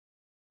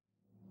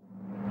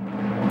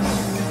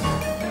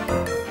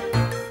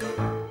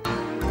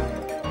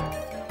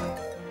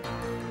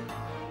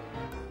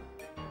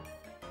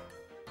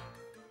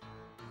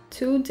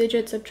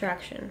two-digit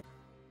subtraction.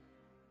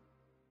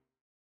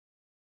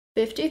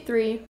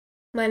 53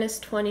 minus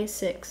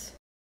 26.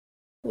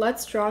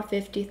 Let's draw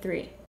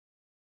 53.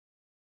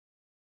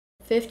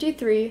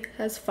 53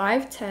 has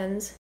 5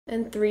 tens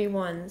and 3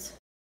 ones.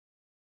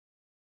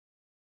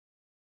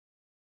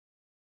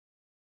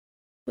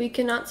 We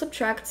cannot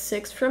subtract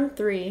 6 from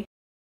 3,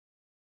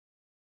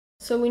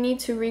 so we need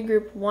to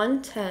regroup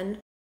 1 10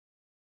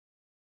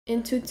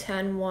 into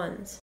 10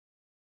 ones.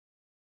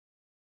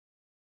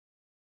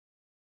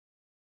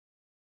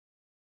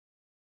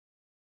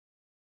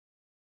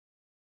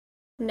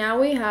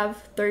 Now we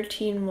have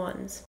 13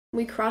 ones.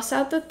 We cross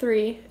out the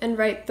 3 and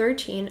write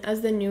 13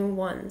 as the new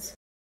ones.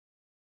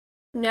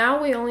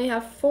 Now we only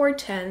have 4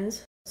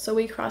 tens, so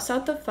we cross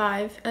out the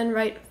 5 and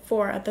write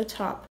 4 at the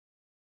top.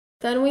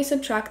 Then we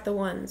subtract the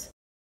ones.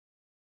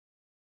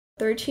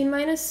 13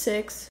 minus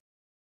 6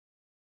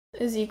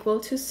 is equal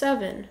to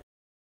 7.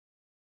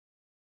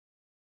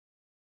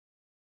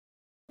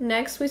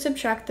 Next we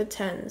subtract the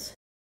tens.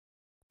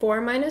 4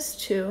 minus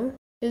 2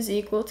 is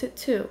equal to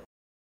 2.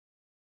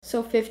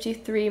 So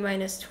 53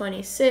 minus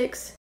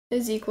 26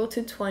 is equal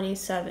to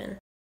 27.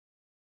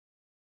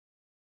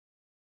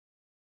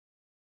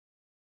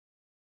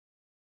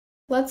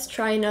 Let's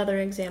try another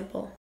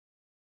example.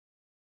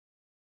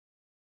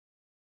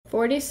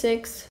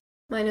 46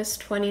 minus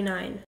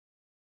 29.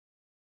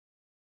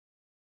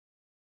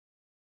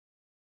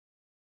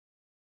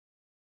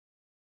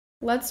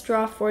 Let's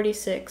draw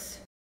 46.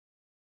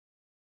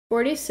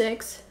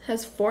 46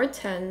 has 4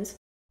 tens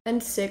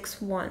and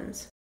 6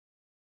 ones.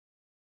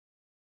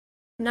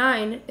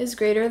 9 is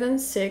greater than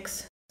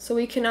 6, so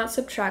we cannot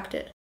subtract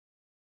it.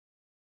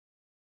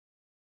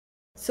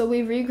 So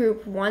we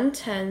regroup 1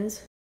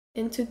 tens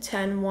into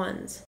 10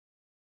 ones.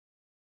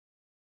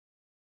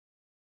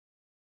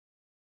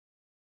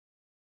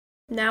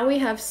 Now we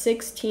have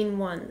 16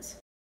 ones.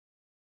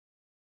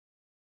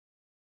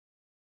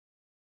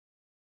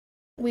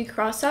 We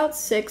cross out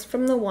 6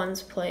 from the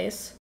ones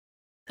place,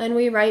 and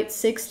we write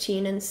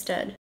 16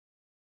 instead.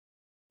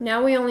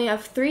 Now we only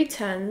have 3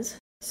 tens,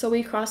 so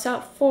we cross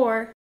out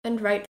 4 and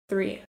write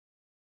 3.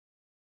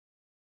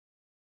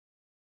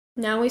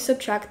 Now we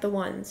subtract the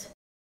ones.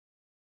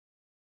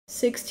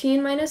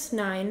 16 minus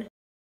 9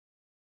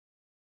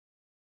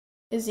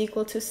 is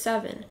equal to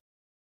 7.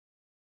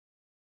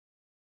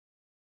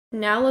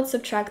 Now let's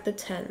subtract the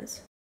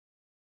tens.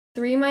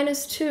 3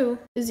 minus 2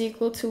 is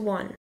equal to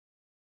 1.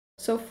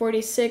 So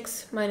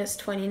 46 minus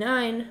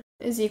 29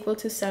 is equal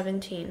to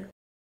 17.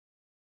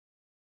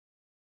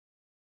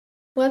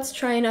 Let's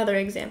try another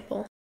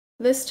example,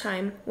 this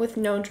time with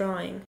no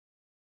drawing.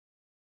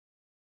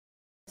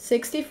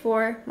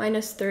 64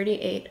 minus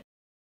 38.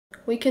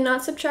 We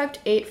cannot subtract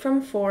 8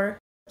 from 4,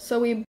 so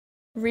we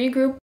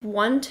regroup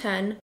 1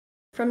 10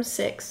 from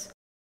 6.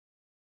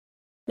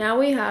 Now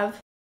we have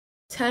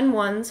 10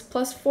 ones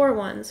plus 4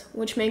 ones,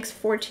 which makes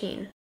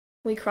 14.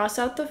 We cross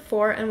out the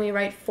 4 and we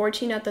write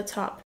 14 at the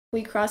top.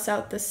 We cross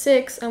out the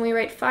 6 and we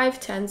write 5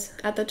 tens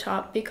at the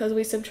top because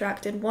we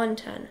subtracted 1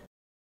 10.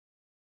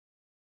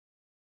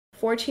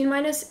 14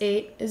 minus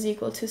 8 is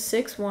equal to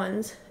 6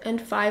 ones, and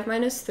 5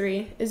 minus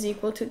 3 is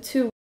equal to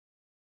 2.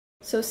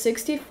 So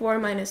 64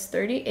 minus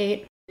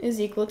 38 is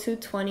equal to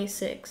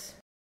 26.